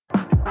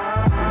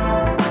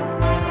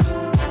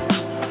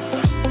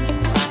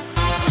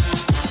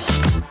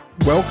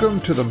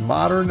Welcome to the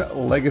Modern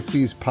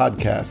Legacies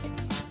Podcast.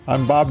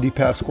 I'm Bob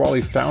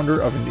DePasquale,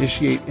 founder of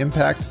Initiate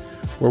Impact,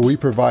 where we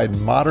provide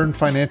modern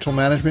financial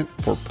management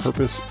for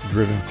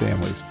purpose-driven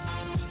families.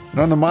 And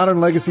on the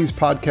Modern Legacies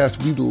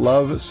Podcast, we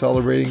love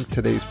celebrating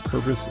today's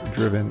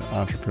purpose-driven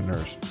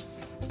entrepreneurs.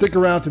 Stick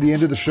around to the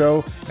end of the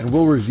show, and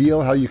we'll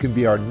reveal how you can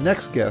be our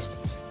next guest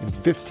in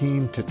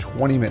 15 to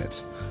 20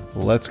 minutes.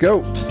 Let's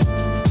go.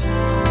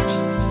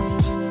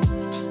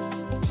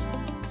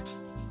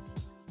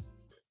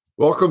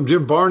 Welcome,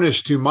 Jim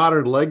Barnish, to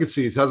Modern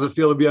Legacies. How's it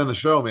feel to be on the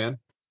show, man?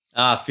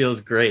 Feels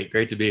great.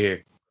 Great to be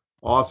here.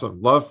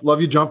 Awesome.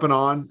 Love you jumping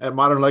on. At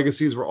Modern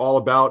Legacies, we're all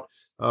about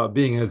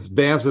being as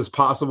advanced as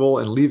possible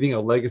and leaving a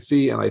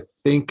legacy. And I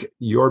think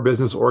your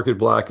business, Orchid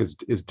Black, is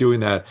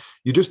doing that.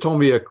 You just told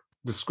me a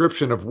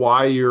description of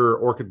why your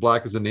Orchid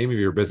Black is the name of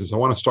your business. I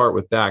want to start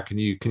with that. Can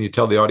you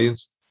tell the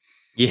audience?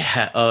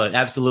 Yeah,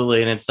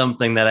 absolutely. And it's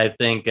something that I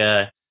think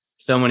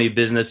so many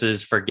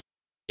businesses forget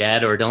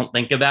or don't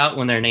think about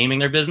when they're naming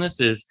their business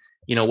is,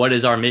 what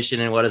is our mission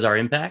and what is our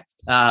impact?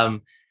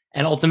 And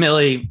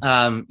ultimately,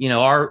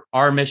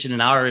 our mission and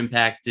our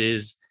impact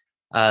is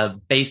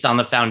based on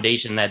the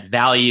foundation that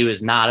value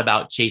is not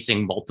about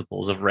chasing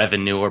multiples of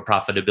revenue or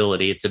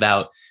profitability. It's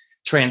about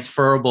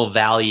transferable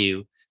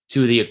value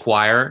to the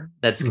acquirer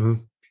that's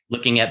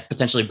looking at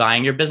potentially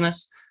buying your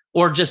business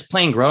or just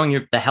plain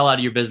growing the hell out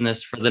of your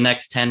business for the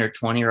next 10 or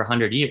 20 or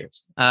 100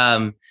 years.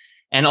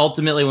 And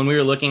ultimately, when we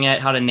were looking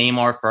at how to name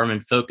our firm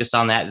and focus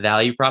on that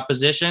value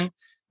proposition,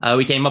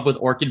 we came up with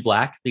Orchid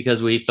Black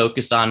because we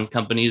focus on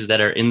companies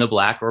that are in the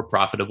black or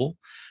profitable.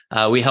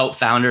 We help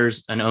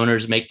founders and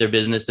owners make their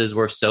businesses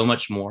worth so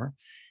much more.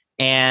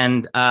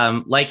 And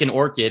like an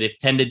orchid, if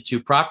tended to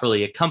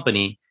properly, a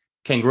company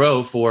can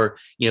grow for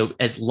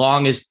as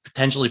long as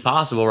potentially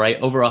possible, right?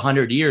 Over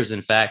 100 years,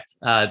 in fact,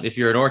 if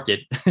you're an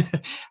orchid,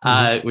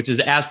 which is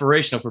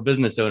aspirational for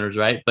business owners,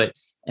 right?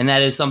 And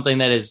that is something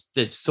that's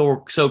so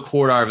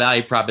core to our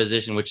value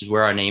proposition, which is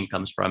where our name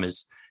comes from,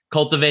 is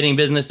cultivating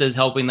businesses,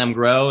 helping them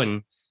grow,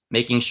 and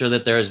making sure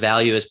that they're as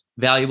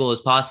valuable as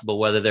possible,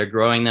 whether they're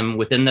growing them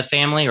within the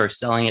family or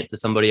selling it to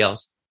somebody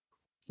else.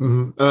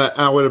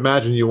 I would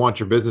imagine you want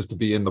your business to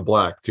be in the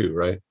black too,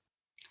 right?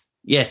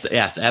 Yes,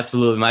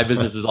 absolutely. My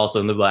business is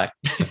also in the black.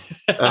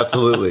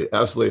 Absolutely.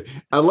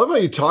 I love how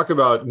you talk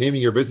about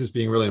naming your business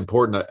being really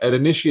important. At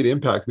Initiate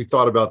Impact, we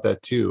thought about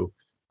that too.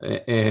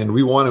 And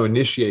we want to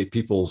initiate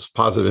people's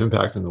positive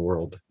impact in the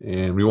world.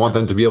 And we want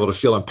them to be able to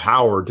feel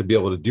empowered to be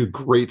able to do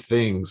great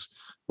things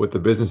with the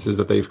businesses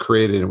that they've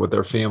created and with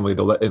their family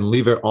and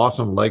leave an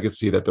awesome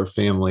legacy that their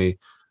family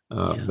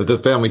that the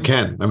family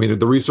can. I mean,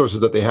 the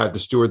resources that they have to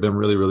steward them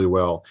really, really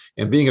well.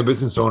 And being a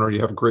business owner, you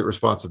have a great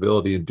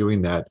responsibility in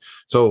doing that.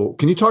 So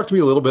can you talk to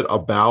me a little bit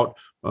about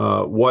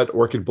what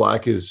Orchid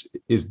Black is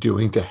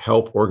doing to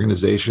help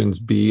organizations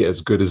be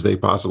as good as they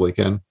possibly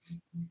can?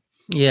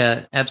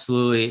 Yeah,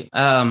 absolutely.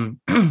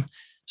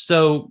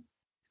 So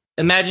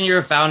imagine you're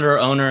a founder or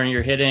owner and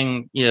you're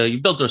hitting,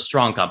 you built a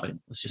strong company.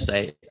 Let's just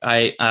say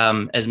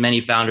as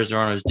many founders or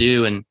owners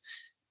do, and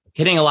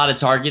hitting a lot of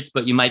targets,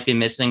 but you might be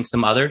missing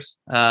some others.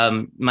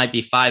 Might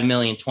be 5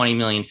 million, 20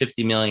 million,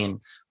 50 million,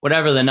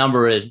 whatever the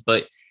number is,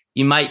 but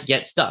you might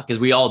get stuck, as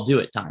we all do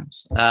at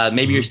times.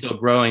 Maybe you're still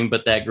growing,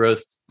 but that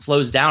growth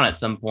slows down at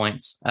some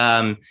points.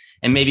 And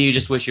maybe you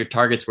just wish your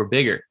targets were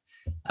bigger.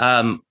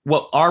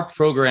 What our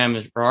program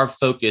is, or our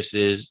focus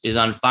is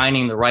on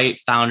finding the right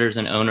founders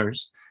and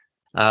owners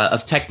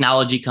of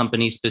technology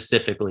companies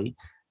specifically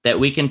that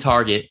we can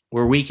target,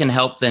 where we can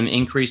help them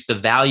increase the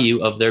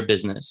value of their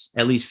business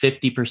at least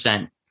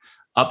 50%,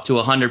 up to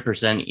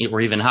 100%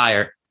 or even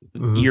higher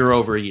year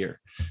over year.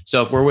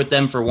 So if we're with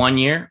them for 1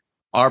 year,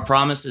 our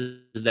promise is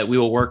that we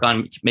will work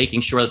on making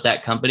sure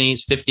that company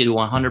is 50 to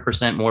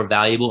 100% more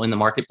valuable in the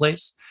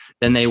marketplace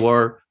than they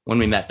were when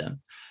we met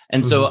them.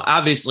 And so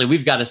obviously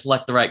we've got to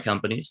select the right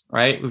companies,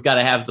 right? We've got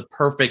to have the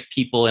perfect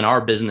people in our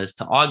business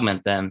to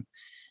augment them.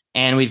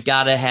 And we've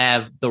got to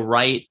have the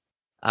right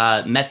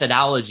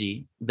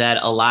methodology that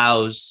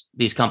allows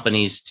these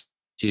companies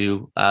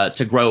to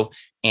grow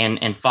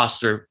and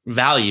foster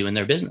value in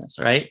their business,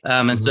 right?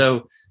 And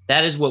so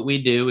that is what we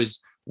do, is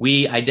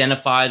we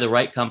identify the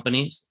right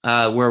companies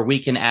where we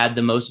can add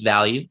the most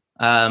value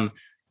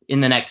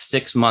in the next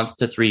 6 months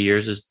to 3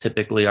 years is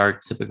typically our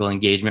typical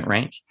engagement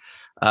range.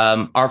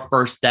 Our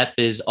first step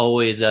is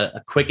always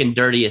a quick and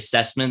dirty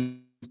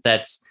assessment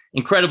that's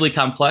incredibly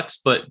complex,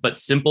 but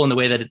simple in the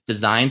way that it's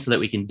designed so that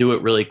we can do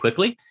it really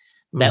quickly.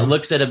 That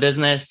looks at a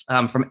business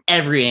from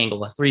every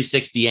angle, a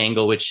 360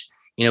 angle, which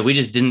we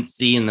just didn't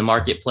see in the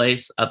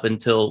marketplace up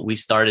until we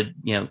started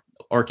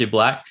Orchid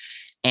Black.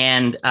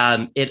 And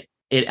it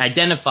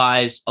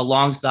identifies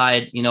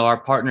alongside our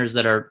partners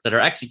that are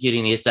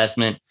executing the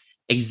assessment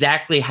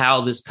exactly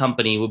how this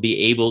company will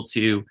be able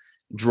to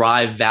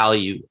drive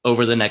value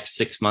over the next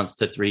 6 months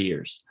to 3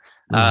 years.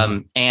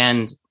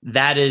 And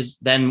that is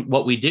then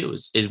what we do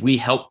is we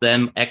help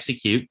them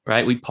execute,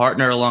 right? We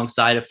partner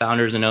alongside of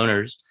founders and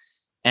owners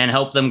and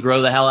help them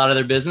grow the hell out of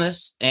their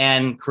business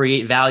and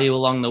create value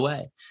along the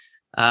way.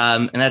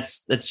 And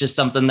that's just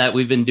something that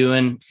we've been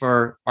doing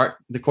for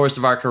the course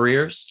of our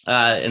careers,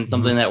 and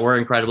something that we're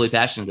incredibly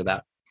passionate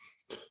about.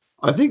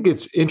 I think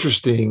it's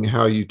interesting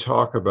how you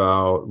talk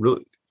about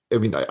really, I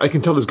mean, I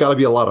can tell there's got to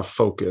be a lot of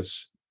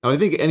focus. And I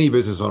think any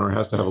business owner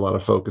has to have a lot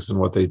of focus in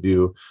what they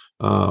do.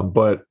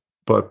 But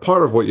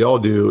part of what y'all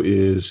do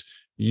is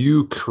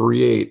you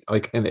create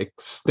like an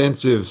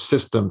extensive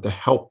system to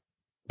help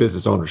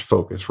business owners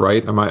focus,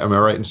 right? Am I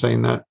right in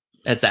saying that?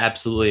 That's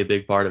absolutely a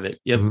big part of it.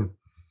 Yep.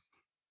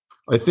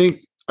 I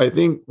think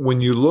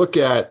when you look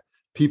at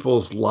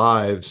people's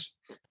lives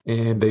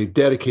and they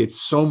dedicate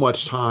so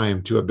much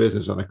time to a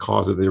business and a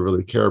cause that they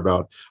really care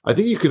about, I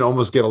think you can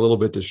almost get a little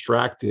bit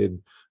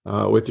distracted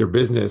with your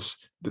business,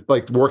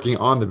 like working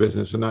on the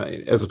business and not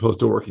as opposed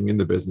to working in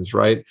the business,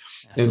 right?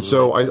 Absolutely. And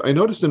so I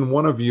noticed in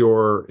one of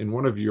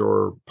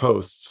your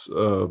posts,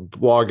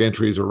 blog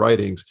entries or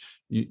writings,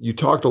 you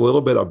talked a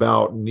little bit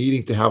about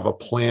needing to have a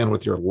plan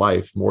with your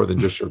life more than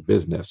just your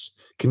business.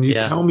 Can you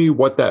tell me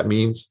what that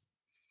means?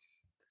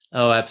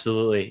 Oh,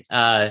 absolutely.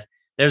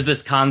 There's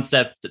this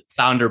concept,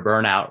 founder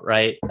burnout,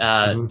 right?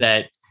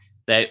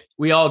 That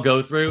we all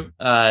go through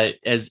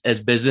as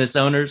business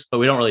owners, but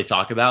we don't really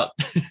talk about.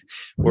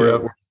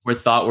 We're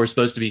thought we're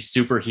supposed to be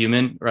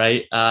superhuman,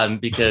 right?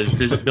 Because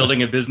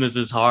building a business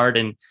is hard,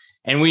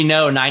 and we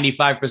know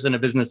 95%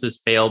 of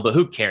businesses fail, but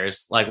who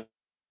cares? Like,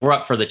 we're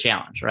up for the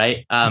challenge,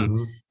 right?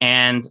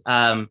 And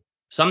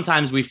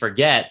sometimes we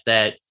forget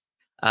that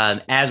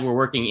as we're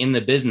working in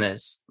the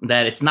business,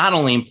 that it's not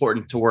only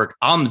important to work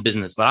on the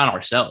business, but on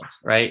ourselves,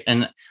 right?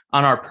 And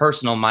on our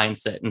personal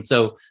mindset. And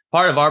so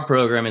part of our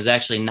program is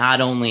actually not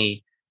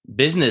only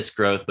business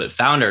growth, but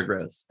founder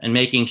growth, and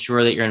making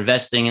sure that you're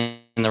investing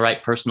in the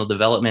right personal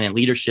development and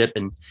leadership,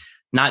 and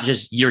not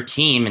just your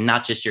team and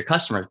not just your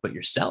customers, but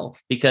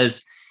yourself,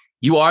 because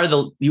you are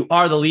the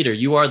leader.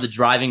 You are the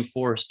driving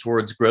force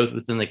towards growth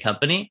within the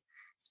company.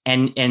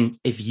 And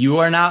if you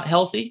are not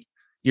healthy,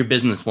 your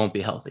business won't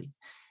be healthy.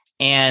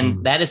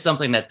 And that is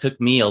something that took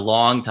me a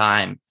long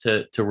time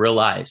to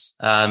realize.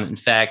 In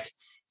fact,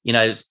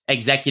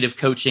 executive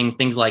coaching,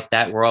 things like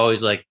that were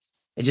always like,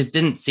 it just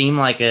didn't seem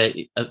like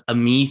a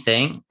me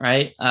thing,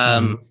 right?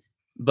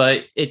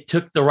 But it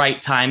took the right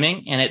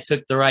timing, and it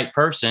took the right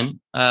person,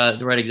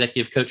 the right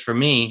executive coach for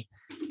me,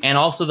 and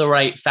also the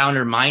right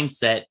founder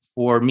mindset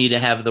for me to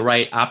have the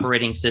right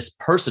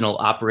personal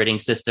operating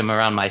system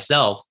around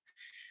myself,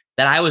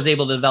 that I was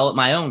able to develop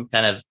my own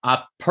kind of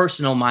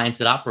personal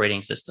mindset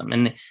operating system.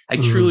 And I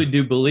truly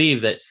do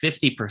believe that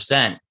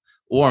 50%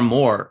 or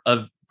more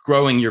of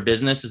growing your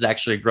business is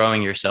actually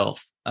growing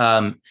yourself,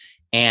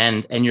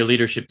 and your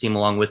leadership team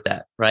along with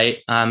that, right?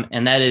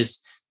 And that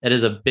is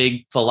a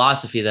big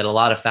philosophy that a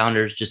lot of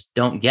founders just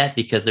don't get,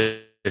 because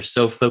they're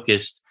so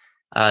focused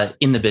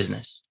in the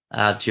business,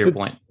 to your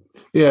point.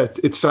 Yeah,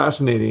 it's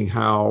fascinating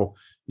how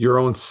your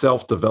own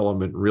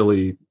self-development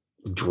really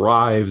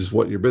drives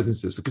what your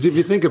business is. Because if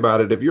you think about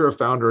it, if you're a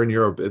founder and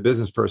you're a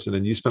business person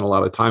and you spend a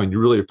lot of time and you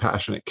really are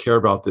passionate, care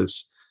about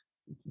this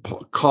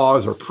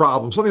cause or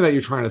problem, something that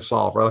you're trying to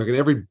solve, right? Like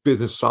every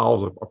business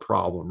solves a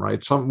problem,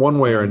 right? One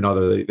way or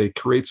another, they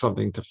create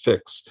something to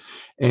fix.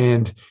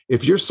 And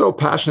if you're so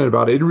passionate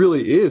about it, it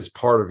really is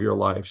part of your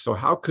life. So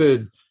how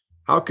could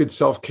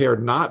self-care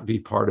not be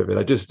part of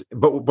it?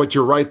 But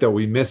you're right, though,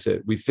 we miss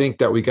it. We think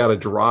that we got to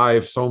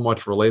drive so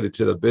much related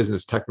to the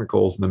business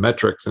technicals and the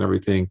metrics and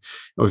everything,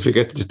 and we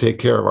forget to take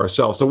care of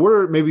ourselves. So what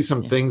are maybe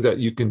some things that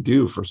you can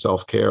do for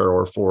self-care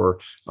or for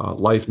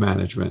life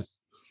management?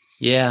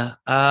 Yeah.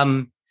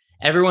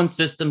 Everyone's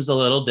system's a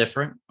little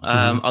different.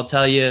 I'll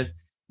tell you,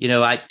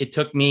 it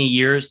took me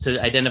years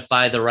to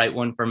identify the right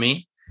one for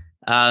me.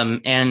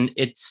 And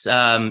it's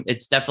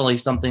definitely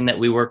something that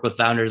we work with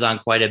founders on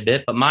quite a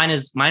bit, but mine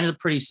is a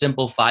pretty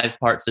simple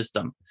 5-part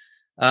system.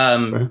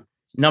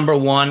 Number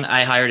one,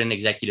 I hired an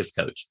executive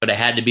coach, but it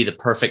had to be the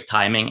perfect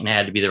timing and it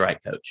had to be the right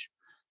coach.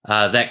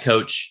 That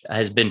coach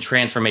has been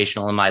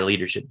transformational in my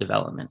leadership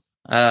development.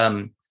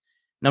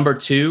 Number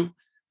two,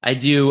 I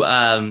do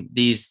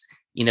these,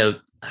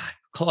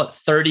 call it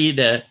 30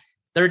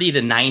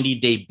 to 90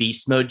 day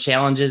beast mode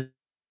challenges,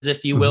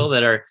 if you will,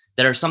 that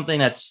are something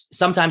that's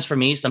sometimes for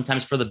me,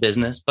 sometimes for the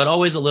business, but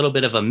always a little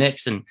bit of a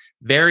mix, and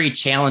very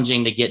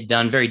challenging to get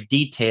done, very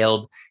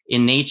detailed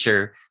in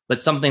nature,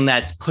 but something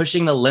that's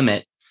pushing the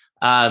limit,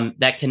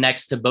 that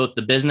connects to both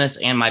the business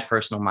and my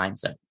personal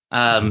mindset.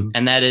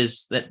 And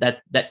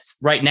that's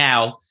right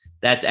now,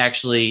 that's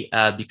actually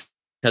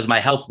because my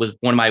health was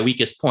one of my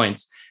weakest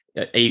points,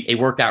 a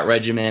workout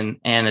regimen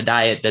and a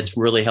diet that's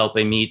really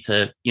helping me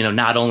to,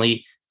 not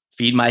only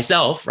feed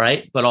myself,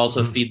 right, but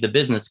also feed the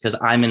business, because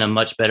I'm in a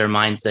much better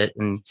mindset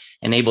and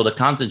able to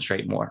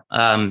concentrate more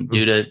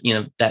due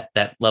to,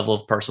 that level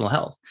of personal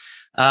health.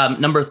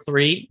 Number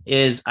three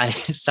is,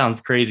 it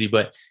sounds crazy,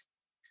 but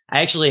I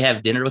actually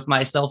have dinner with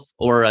myself,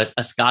 or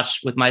a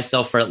scotch with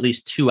myself, for at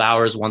least 2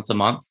 hours once a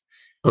month.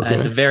 Okay.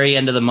 At the very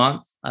end of the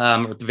month,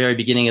 or at the very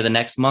beginning of the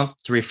next month,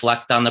 to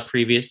reflect on the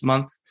previous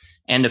month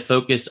and to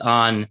focus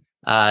on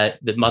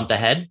the month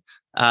ahead.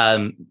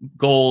 um,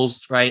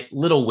 goals, right?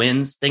 Little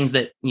wins, things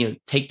that,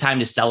 take time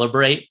to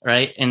celebrate,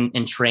 right?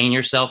 And train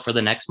yourself for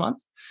the next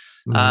month.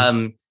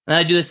 And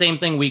I do the same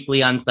thing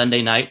weekly on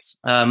Sunday nights,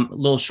 a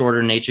little shorter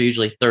in nature,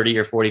 usually 30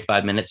 or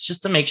 45 minutes,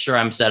 just to make sure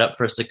I'm set up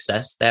for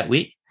success that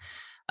week.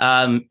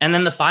 And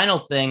then the final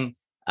thing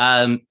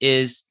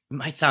is, it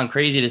might sound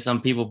crazy to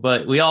some people,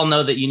 but we all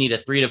know that you need a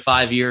 3 to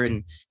 5 year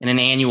and an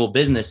annual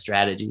business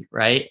strategy,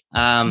 right?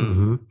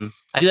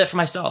 I do that for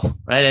myself,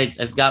 right?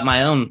 I've got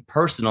my own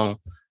personal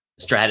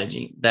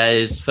strategy that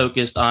is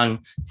focused on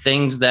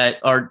things that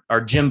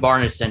are Jim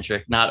Barnett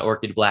centric, not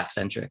Orchid Black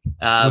centric.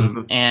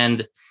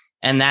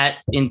 And that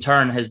in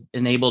turn has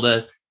been able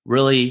to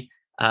really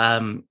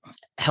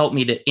help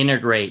me to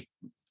integrate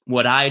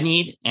what I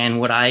need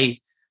and what I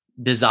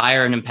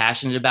desire and am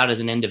passionate about as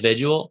an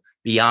individual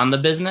beyond the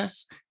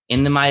business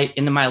into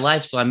my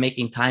life. So I'm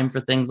making time for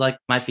things like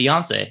my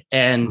fiance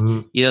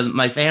and,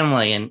 my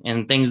family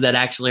and things that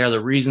actually are the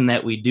reason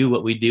that we do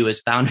what we do as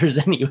founders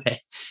anyway,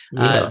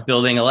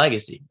 building a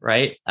legacy.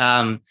 Right.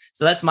 So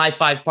that's my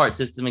 5-part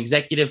system: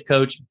 executive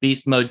coach,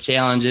 beast mode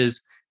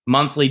challenges,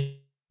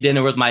 monthly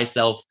dinner with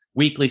myself,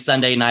 weekly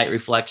Sunday night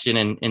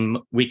reflection and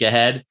week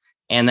ahead.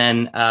 And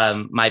then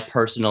my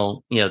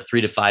personal,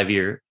 3 to 5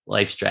 year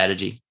life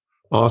strategy.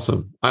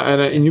 Awesome.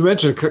 And you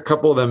mentioned a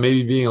couple of them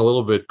maybe being a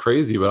little bit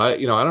crazy, but I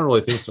don't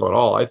really think so at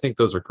all. I think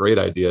those are great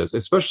ideas,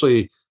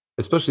 especially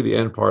the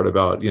end part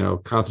about,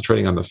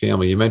 concentrating on the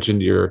family. You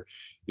mentioned your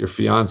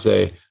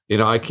fiance.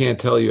 I can't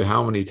tell you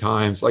how many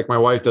times, like, my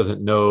wife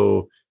doesn't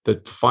know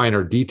the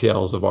finer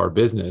details of our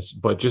business,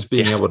 but just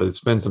being able to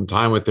spend some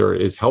time with her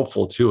is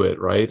helpful to it.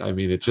 Right. I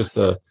mean,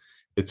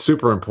 it's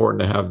super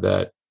important to have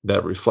that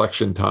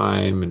reflection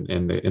time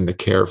and the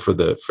care for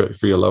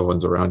your loved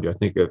ones around you. I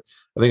think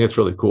it's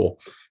really cool.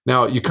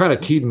 Now, you kind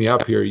of teed me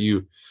up here.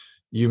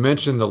 You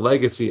mentioned the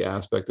legacy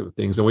aspect of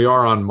things, and we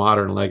are on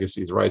modern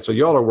legacies, right? So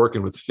y'all are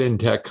working with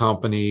fintech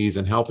companies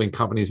and helping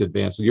companies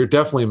advance. So you're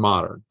definitely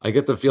modern. I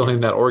get the feeling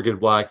that Orchid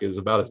Black is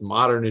about as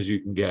modern as you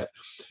can get.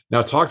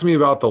 Now, talk to me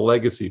about the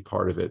legacy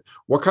part of it.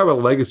 What kind of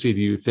legacy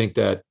do you think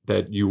that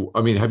you,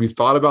 have you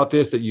thought about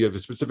this, that you have a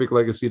specific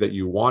legacy that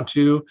you want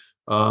to,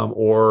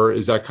 or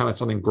is that kind of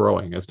something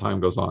growing as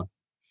time goes on?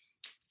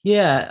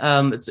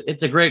 Yeah,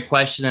 it's a great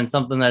question and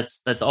something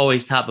that's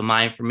always top of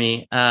mind for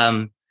me.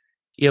 From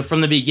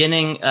the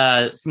beginning,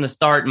 from the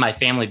start in my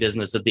family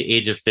business at the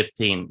age of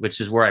 15,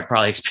 which is where I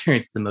probably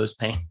experienced the most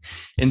pain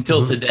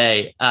until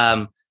today.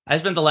 I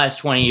spent the last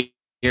 20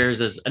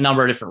 years as a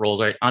number of different roles,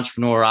 right?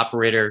 Entrepreneur,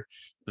 operator,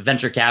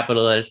 venture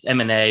capitalist,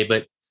 M&A,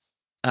 but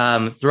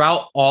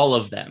throughout all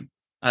of them,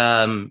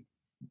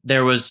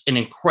 there was an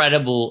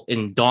incredible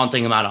and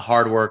daunting amount of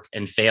hard work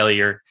and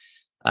failure,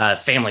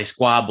 family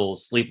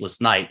squabbles,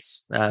 sleepless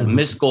nights,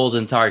 missed goals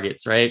and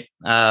targets, right?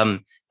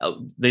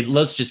 The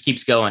list just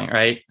keeps going,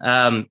 right?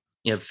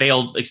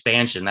 Failed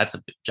expansion, that's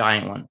a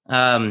giant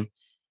one.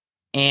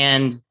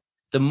 And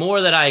the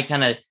more that I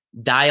kind of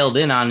dialed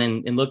in on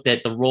and looked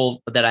at the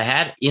role that I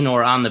had in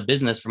or on the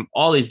business from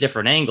all these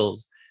different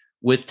angles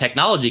with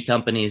technology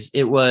companies,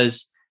 it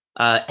was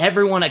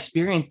everyone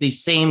experienced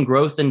these same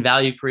growth and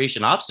value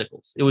creation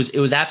obstacles. It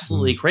was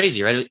absolutely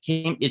crazy, right?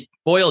 It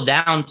boiled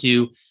down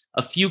to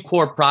a few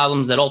core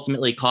problems that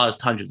ultimately caused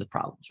hundreds of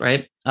problems,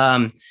 right?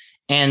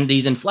 And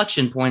these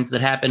inflection points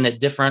that happen at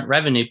different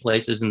revenue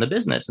places in the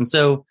business. And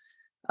so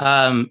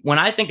when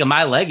I think of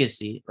my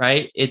legacy,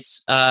 right,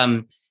 it's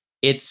and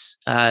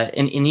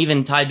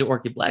even tied to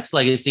Orchid Black's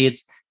legacy,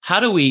 it's how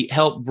do we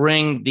help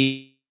bring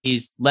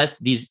these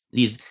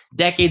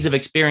decades of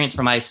experience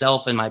for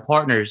myself and my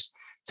partners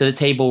to the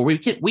table where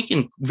we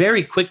can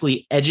very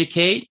quickly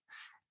educate,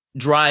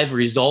 drive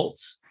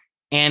results,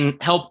 and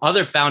help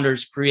other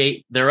founders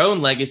create their own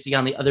legacy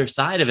on the other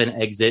side of an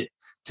exit,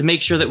 to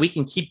make sure that we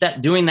can keep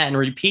doing that and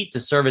repeat to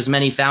serve as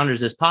many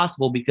founders as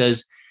possible,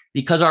 because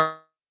our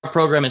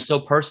program is so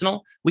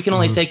personal, we can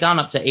only take on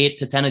up to 8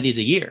 to 10 of these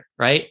a year.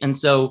 Right. And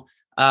so,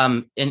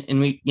 and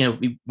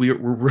we're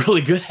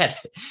really good at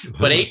it,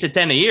 but 8 to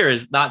 10 a year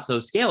is not so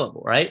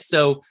scalable. Right.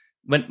 So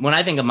when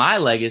I think of my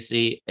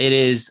legacy, it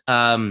is,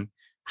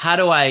 how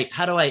do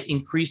I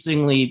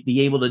increasingly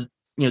be able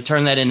to,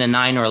 turn that into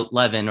 9 or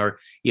 11 or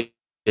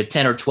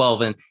 10 or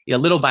 12, and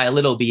little by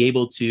little be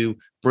able to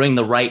bring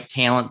the right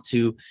talent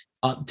to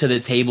the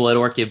table at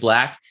Orchid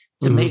Black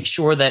to make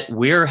sure that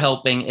we're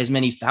helping as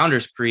many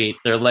founders create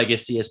their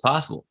legacy as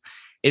possible.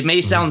 It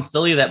may sound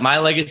silly that my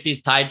legacy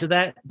is tied to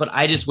that, but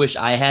I just wish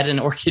I had an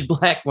Orchid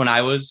Black when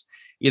I was,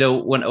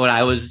 when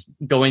I was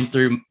going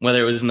through,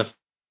 whether it was in the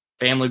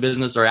family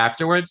business or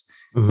afterwards.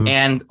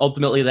 And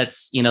ultimately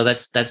that's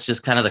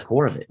just kind of the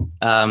core of it,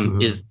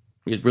 is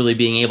really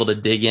being able to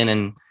dig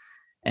in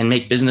and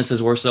make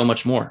businesses worth so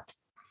much more.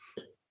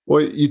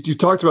 Well, you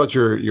talked about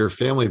your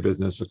family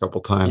business a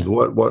couple of times.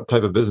 Yeah. What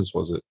type of business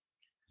was it?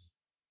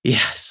 Yeah.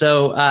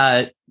 So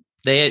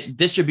the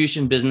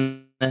distribution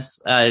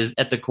business is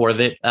at the core of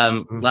it.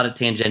 A lot of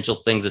tangential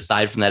things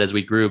aside from that as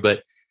we grew.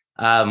 But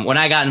when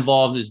I got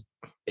involved, it was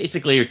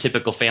basically your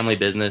typical family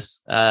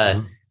business.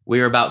 We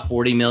were about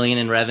 40 million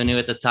in revenue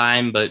at the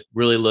time, but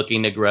really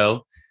looking to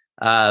grow.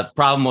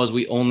 Problem was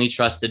we only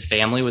trusted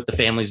family with the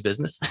family's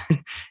business.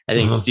 I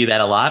think you see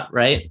that a lot,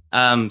 right?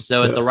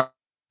 So at the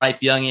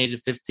ripe young age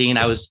of 15,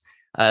 I was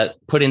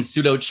put in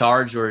pseudo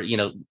charge, or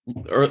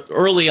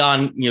early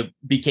on,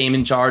 became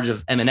in charge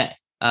of M&A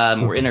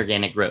or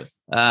inorganic growth.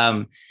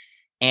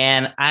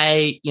 And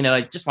I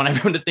just want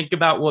everyone to think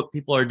about what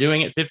people are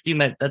doing at 15.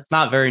 That's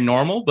not very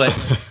normal, but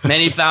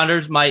many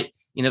founders might,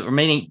 or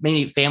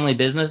many family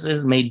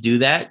businesses may do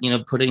that,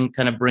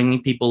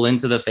 bringing people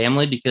into the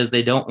family because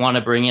they don't want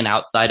to bring in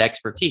outside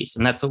expertise.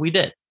 And that's what we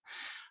did.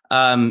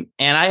 And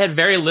I had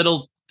very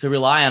little to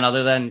rely on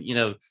other than,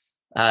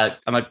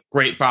 I'm a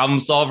great problem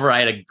solver. I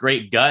had a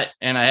great gut,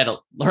 and I had a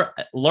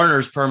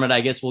learner's permit,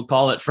 I guess we'll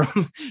call it,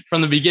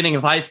 from the beginning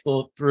of high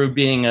school through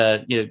being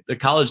a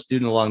college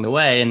student along the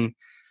way. And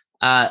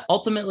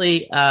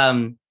ultimately,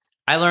 I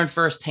learned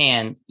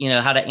firsthand,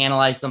 how to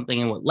analyze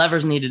something and what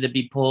levers needed to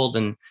be pulled.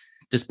 And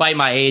despite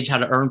my age, how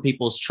to earn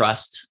people's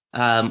trust,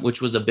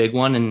 which was a big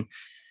one. And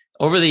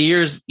over the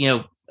years,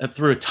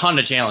 through a ton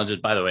of challenges,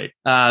 by the way,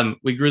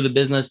 we grew the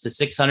business to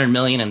 600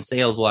 million in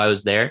sales while I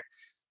was there.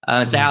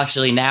 It's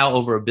actually now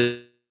over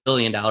 $1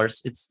 billion.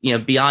 It's,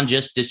 beyond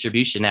just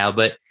distribution now,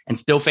 and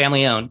still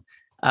family owned.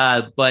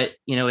 But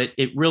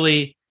it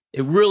really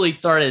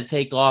started to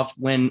take off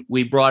when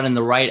we brought in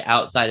the right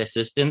outside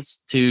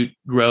assistance to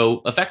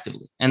grow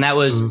effectively. And that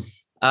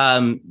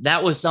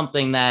was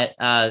something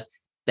that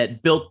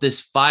built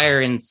this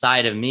fire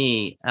inside of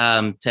me,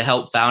 to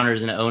help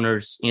founders and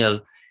owners,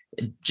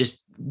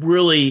 just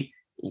really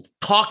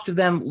talk to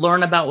them,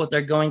 learn about what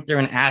they're going through,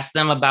 and ask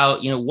them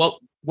about,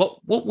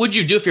 what would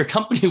you do if your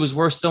company was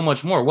worth so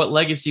much more? What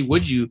legacy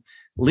would you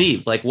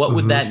leave? Like, what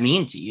would that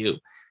mean to you,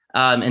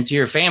 and to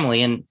your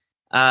family? And,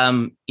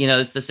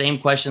 it's the same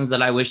questions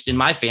that I wished in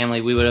my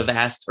family we would have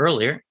asked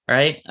earlier.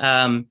 Right.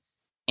 And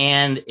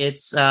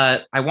it's,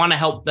 I want to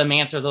help them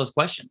answer those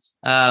questions.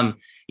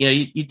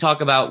 You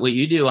talk about what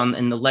you do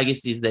and the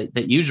legacies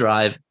that you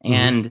drive.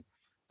 And,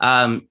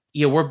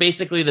 we're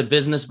basically the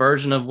business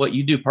version of what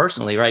you do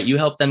personally, right? You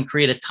help them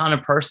create a ton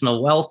of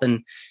personal wealth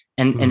and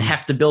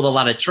have to build a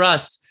lot of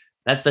trust.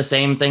 That's the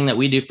same thing that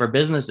we do for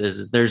businesses.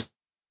 Is there's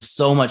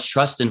so much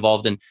trust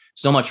involved in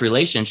so much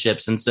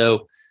relationships. And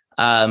so,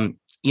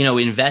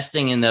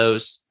 investing in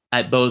those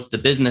at both the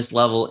business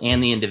level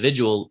and the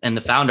individual and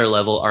the founder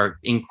level are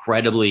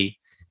incredibly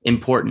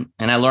important.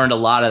 And I learned a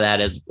lot of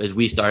that as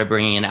we started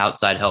bringing in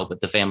outside help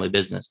at the family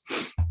business.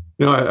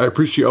 I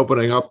appreciate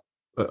opening up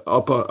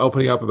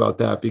about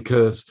that,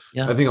 because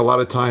I think a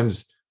lot of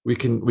times we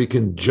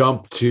can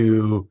jump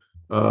to,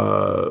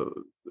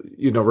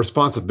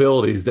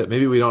 responsibilities that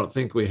maybe we don't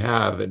think we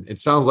have. And it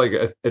sounds like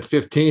at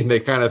 15, they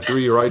kind of threw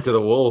you right to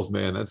the wolves,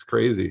 man. That's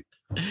crazy.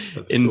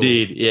 That's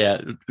Indeed. cool.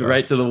 Yeah.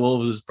 Right to the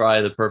wolves is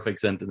probably the perfect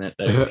sentiment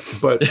there.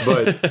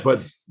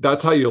 but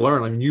that's how you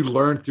learn. I mean, you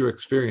learn through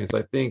experience.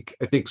 I think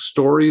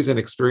stories and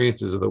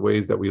experiences are the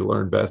ways that we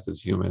learn best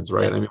as humans,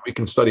 right? I mean, we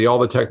can study all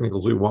the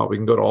technicals we want. We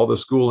can go to all the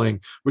schooling,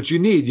 which you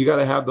need. You got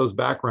to have those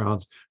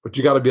backgrounds, but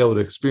you got to be able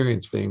to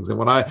experience things. And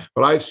what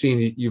I've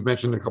seen, you've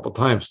mentioned a couple of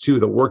times too,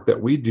 the work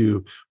that we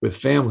do with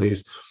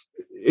families,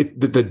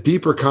 the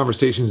deeper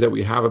conversations that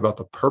we have about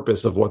the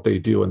purpose of what they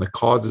do and the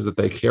causes that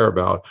they care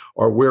about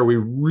are where we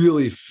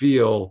really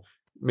feel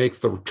makes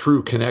the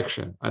true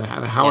connection, and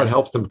how it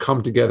helps them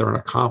come together and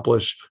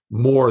accomplish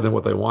more than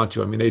what they want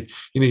to. I mean,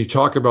 you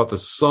talk about the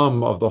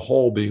sum of the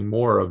whole being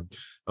more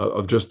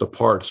of just the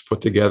parts put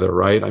together,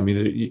 right? I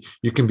mean,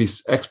 you can be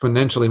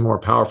exponentially more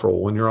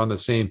powerful when you're on the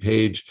same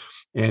page.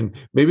 And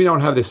maybe don't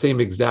have the same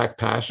exact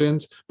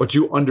passions, but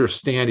you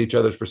understand each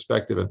other's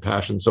perspective and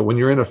passion. So when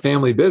you're in a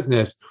family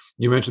business,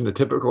 you mentioned the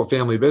typical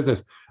family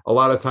business, a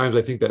lot of times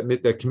I think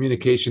that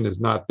communication is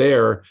not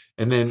there.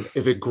 And then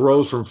if it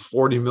grows from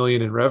 40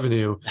 million in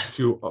revenue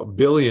to $1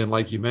 billion,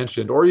 like you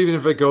mentioned, or even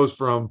if it goes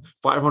from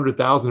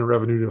 500,000 in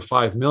revenue to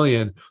 5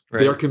 million,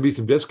 there can be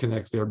some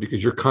disconnects there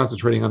because you're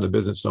concentrating on the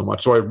business so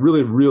much. So I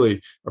really,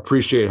 really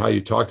appreciate how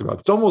you talked about it.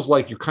 It's almost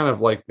like you kind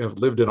of like have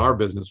lived in our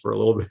business for a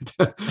little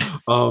bit.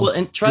 Well,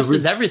 and trust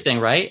is everything,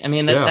 right? I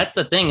mean, that's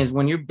the thing is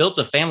when you built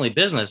a family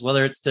business,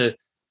 whether it's to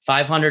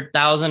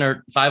 500,000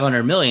 or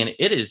 500 million,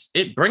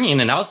 it bringing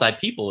in outside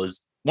people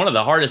is one of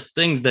the hardest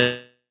things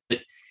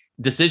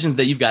decisions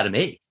that you've got to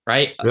make,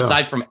 right? Yeah.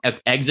 Aside from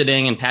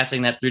exiting and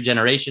passing that through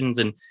generations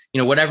and,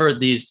 whatever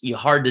these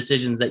hard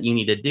decisions that you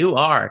need to do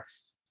are.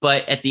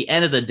 But at the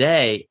end of the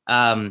day,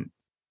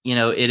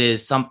 it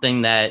is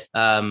something that,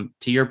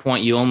 to your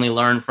point, you only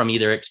learn from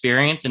either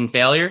experience and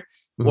failure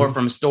or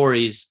from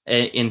stories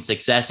in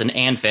success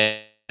and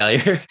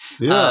failure.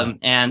 Yeah.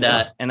 And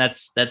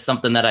that's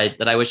something that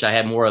I wish I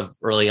had more of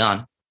early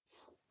on.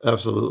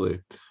 Absolutely.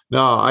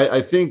 No,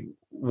 I think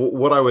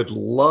what I would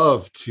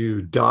love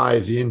to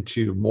dive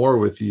into more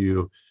with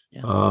you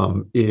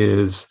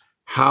is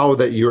how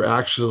that you're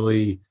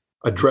actually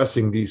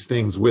addressing these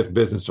things with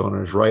business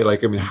owners, right?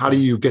 Like, I mean, how do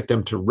you get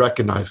them to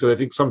recognize? Because I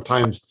think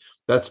sometimes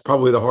that's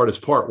probably the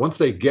hardest part. Once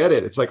they get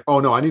it, it's like, oh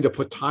no, I need to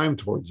put time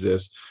towards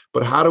this.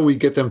 But how do we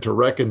get them to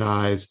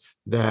recognize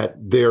that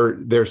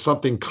there's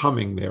something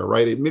coming there,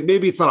 right?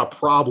 Maybe it's not a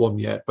problem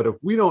yet, but if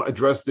we don't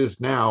address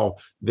this now,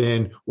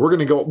 then we're going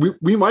to go,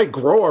 we might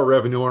grow our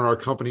revenue in our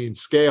company and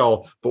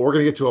scale, but we're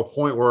going to get to a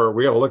point where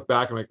we got to look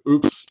back and like,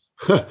 oops,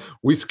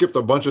 we skipped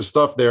a bunch of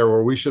stuff there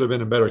where we should have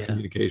been in better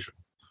communication.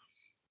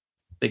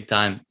 Big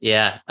time.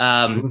 Yeah.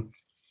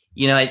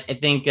 I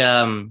think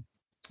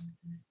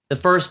the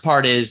first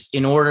part is,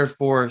 in order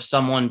for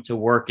someone to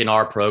work in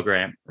our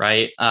program,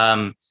 right?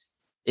 Our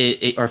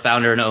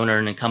founder and owner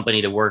in a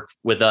company to work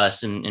with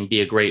us and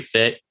be a great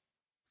fit.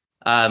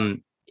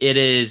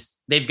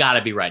 They've got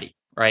to be ready.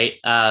 Right.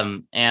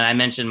 And I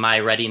mentioned my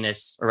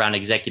readiness around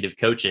executive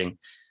coaching.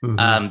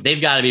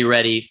 They've got to be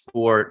ready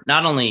for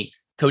not only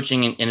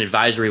coaching and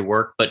advisory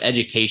work, but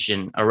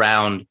education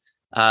around,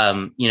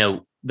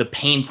 the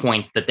pain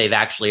points that they've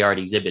actually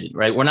already exhibited.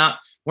 Right. We're not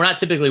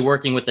typically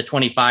working with the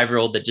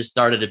 25-year-old that just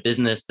started a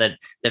business that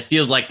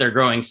feels like they're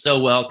growing so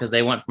well because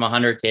they went from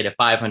 100K to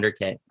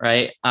 500K,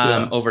 right?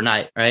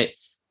 Overnight, right?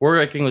 We're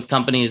working with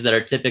companies that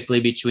are typically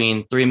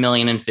between 3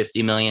 million and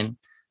 50 million,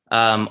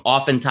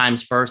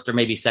 oftentimes first or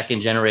maybe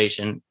second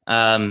generation,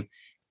 and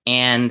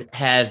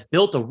have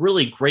built a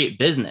really great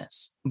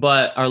business,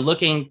 but are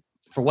looking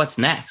for what's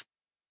next.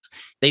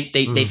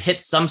 They've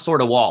hit some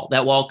sort of wall.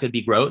 That wall could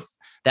be growth.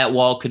 That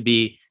wall could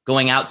be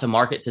going out to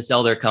market to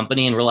sell their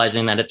company and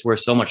realizing that it's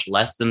worth so much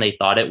less than they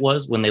thought it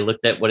was when they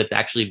looked at what it's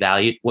actually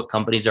valued, what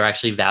companies are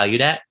actually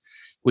valued at,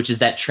 which is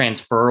that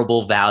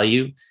transferable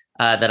value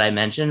that I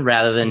mentioned,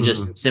 rather than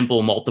just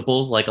simple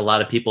multiples. Like a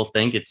lot of people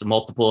think it's a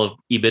multiple of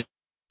EBITDA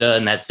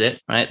and that's it,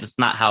 right? That's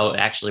not how it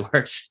actually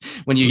works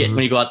when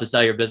you go out to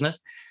sell your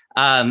business.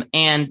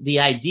 And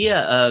the idea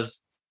of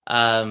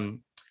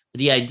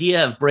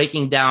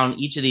breaking down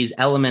each of these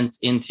elements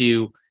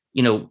into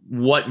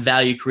what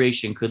value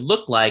creation could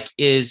look like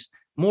is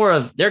more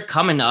of, they're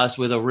coming to us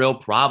with a real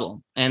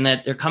problem and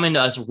that they're coming to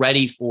us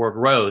ready for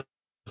growth.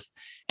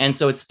 And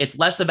so it's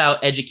less about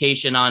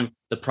education on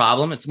the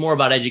problem. It's more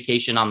about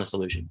education on the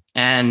solution.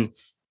 And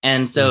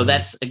so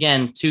that's,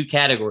 again, two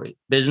categories: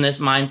 business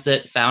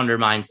mindset, founder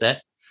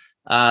mindset.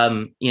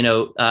 On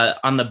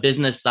the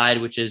business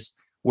side, which is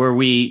where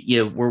we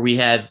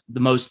have the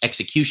most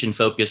execution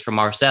focus from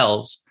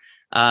ourselves,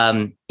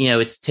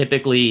 it's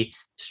typically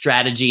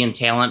strategy and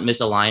talent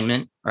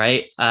misalignment,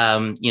 right?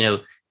 A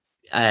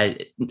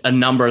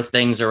number of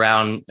things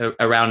around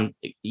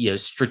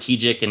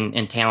strategic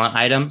and talent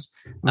items.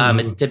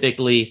 It's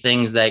typically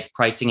things like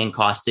pricing and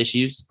cost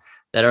issues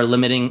that are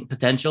limiting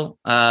potential.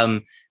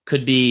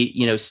 Could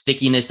be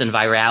stickiness and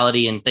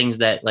virality and things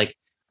that like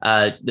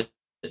the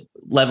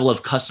level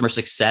of customer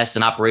success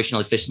and operational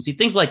efficiency,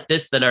 things like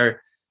this that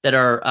are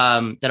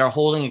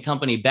holding a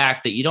company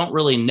back that you don't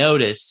really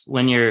notice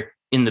when you're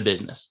in the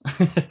business.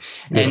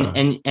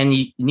 and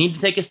you need to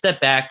take a step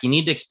back. You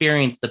need to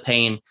experience the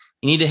pain.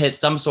 You need to hit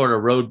some sort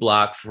of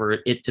roadblock for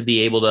it to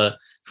be a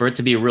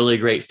really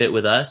great fit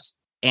with us.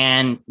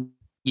 And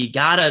you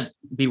gotta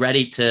be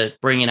ready to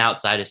bring in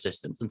outside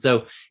assistance. And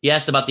so you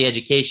asked about the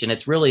education.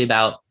 It's really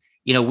about,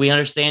 we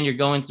understand you're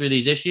going through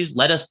these issues.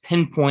 Let us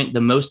pinpoint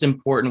the most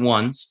important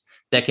ones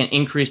that can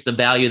increase the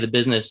value of the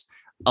business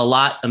a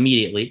lot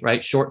immediately,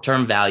 right?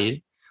 Short-term value.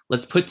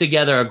 Let's put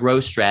together a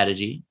growth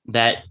strategy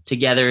that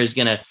together is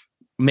going to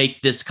make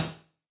this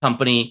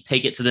company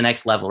take it to the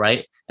next level,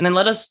 right? And then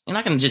you're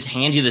not going to just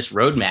hand you this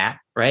roadmap,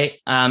 right?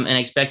 And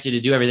expect you to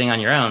do everything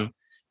on your own.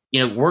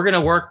 We're going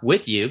to work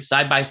with you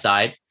side by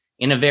side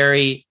in a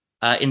very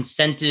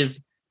incentive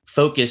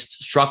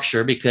focused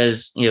structure,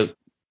 because,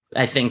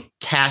 I think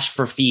cash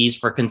for fees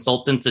for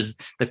consultants is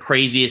the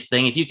craziest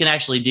thing. If you can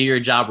actually do your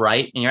job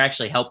right and you're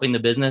actually helping the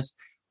business,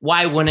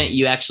 why wouldn't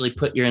you actually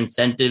put your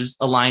incentives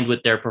aligned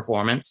with their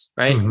performance,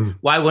 right?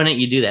 Why wouldn't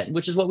you do that?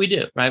 Which is what we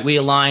do, right? We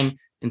align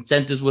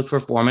incentives with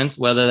performance,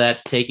 whether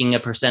that's taking a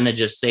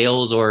percentage of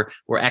sales or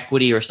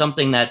equity or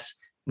something that's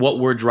what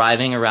we're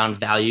driving around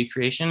value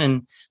creation.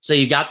 And so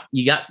you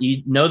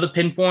know the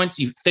pinpoints,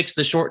 you fix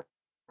the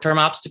short-term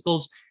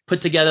obstacles, put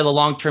together the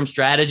long-term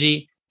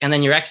strategy, and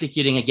then you're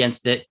executing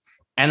against it.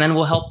 And then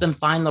we'll help them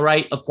find the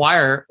right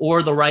acquirer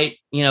or the right,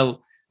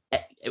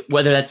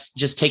 whether that's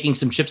just taking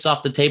some chips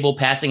off the table,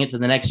 passing it to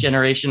the next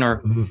generation,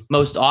 or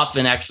most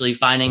often actually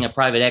finding a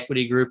private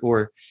equity group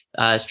or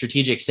a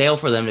strategic sale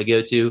for them to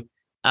go to.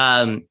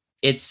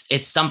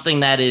 It's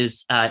something that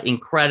is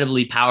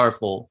incredibly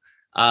powerful,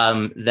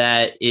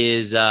 that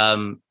is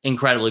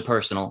incredibly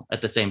personal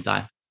at the same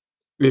time.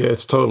 Yeah,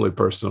 it's totally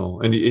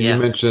personal. And you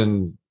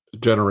mentioned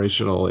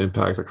generational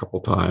impact a couple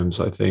of times.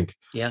 I think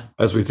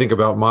as we think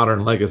about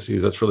modern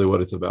legacies, that's really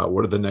what it's about.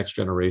 What are the next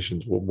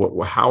generations?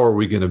 How are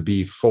we going to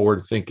be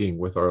forward thinking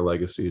with our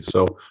legacies?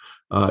 So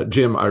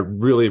Jim, I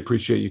really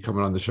appreciate you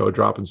coming on the show,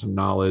 dropping some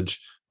knowledge.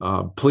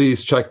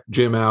 Please check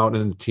Jim out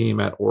and the team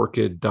at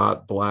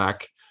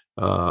orchid.black.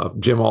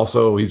 Jim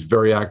also, he's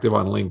very active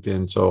on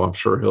LinkedIn, so I'm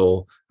sure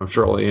he'll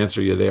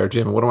answer you there.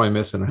 Jim, what am I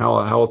missing? How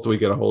else do we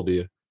get a hold of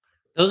you?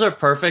 Those are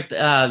perfect.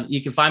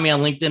 You can find me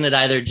on LinkedIn at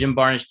either Jim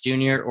Barnish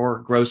Jr. or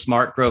Grow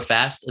Smart, Grow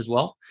Fast as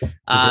well.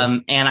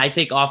 And I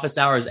take office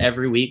hours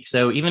every week.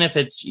 So even if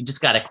it's, you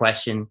just got a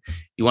question,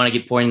 you want to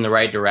get pointed in the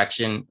right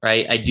direction,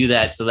 right? I do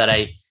that so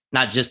that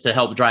not just to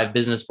help drive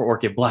business for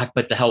Orchid Black,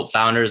 but to help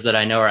founders that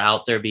I know are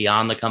out there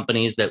beyond the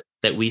companies that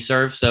we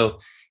serve. So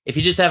if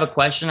you just have a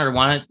question or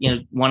want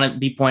to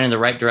be pointed in the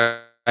right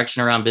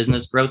direction around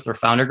business growth or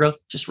founder growth,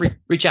 just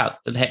reach out.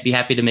 I'd be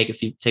happy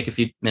to take a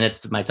few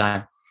minutes of my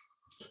time.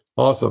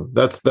 Awesome.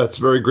 That's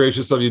very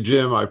gracious of you,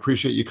 Jim. I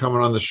appreciate you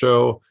coming on the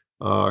show.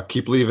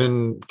 Keep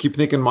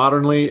thinking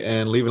modernly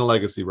and leaving a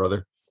legacy,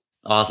 brother.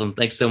 Awesome.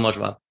 Thanks so much,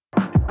 Bob.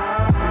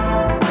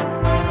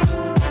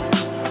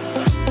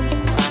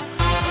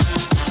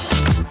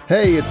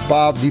 Hey, it's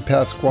Bob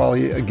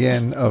DePasquale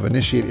again of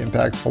Initiate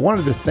Impact. I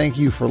wanted to thank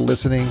you for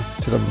listening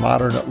to the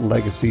Modern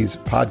Legacies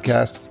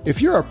podcast.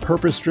 If you're a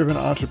purpose-driven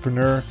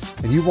entrepreneur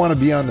and you want to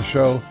be on the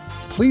show,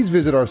 please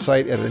visit our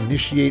site at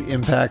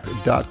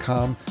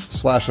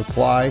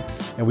initiateimpact.com/apply,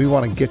 and we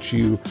want to get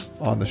you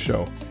on the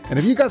show. And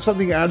if you got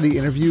something out of the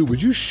interview,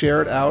 would you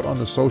share it out on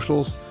the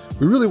socials?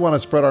 We really want to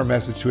spread our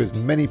message to as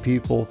many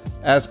people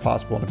as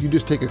possible. And if you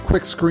just take a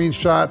quick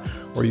screenshot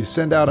or you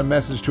send out a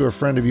message to a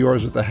friend of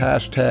yours with the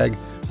hashtag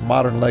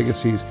Modern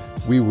Legacies,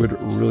 we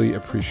would really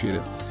appreciate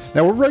it.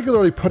 Now, we're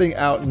regularly putting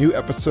out new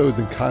episodes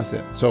and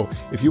content. So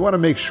if you want to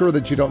make sure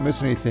that you don't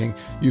miss anything,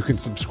 you can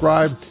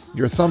subscribe.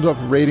 Your thumbs up,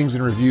 ratings,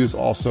 and reviews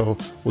also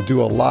will do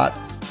a lot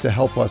to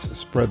help us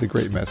spread the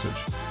great message.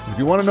 If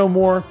you want to know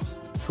more,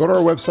 go to our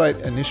website,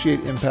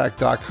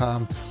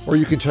 initiateimpact.com, or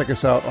you can check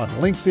us out on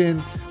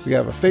LinkedIn. We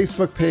have a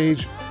Facebook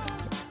page,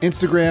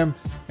 Instagram,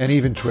 and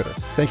even Twitter.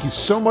 Thank you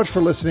so much for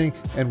listening,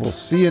 and we'll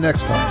see you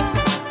next time.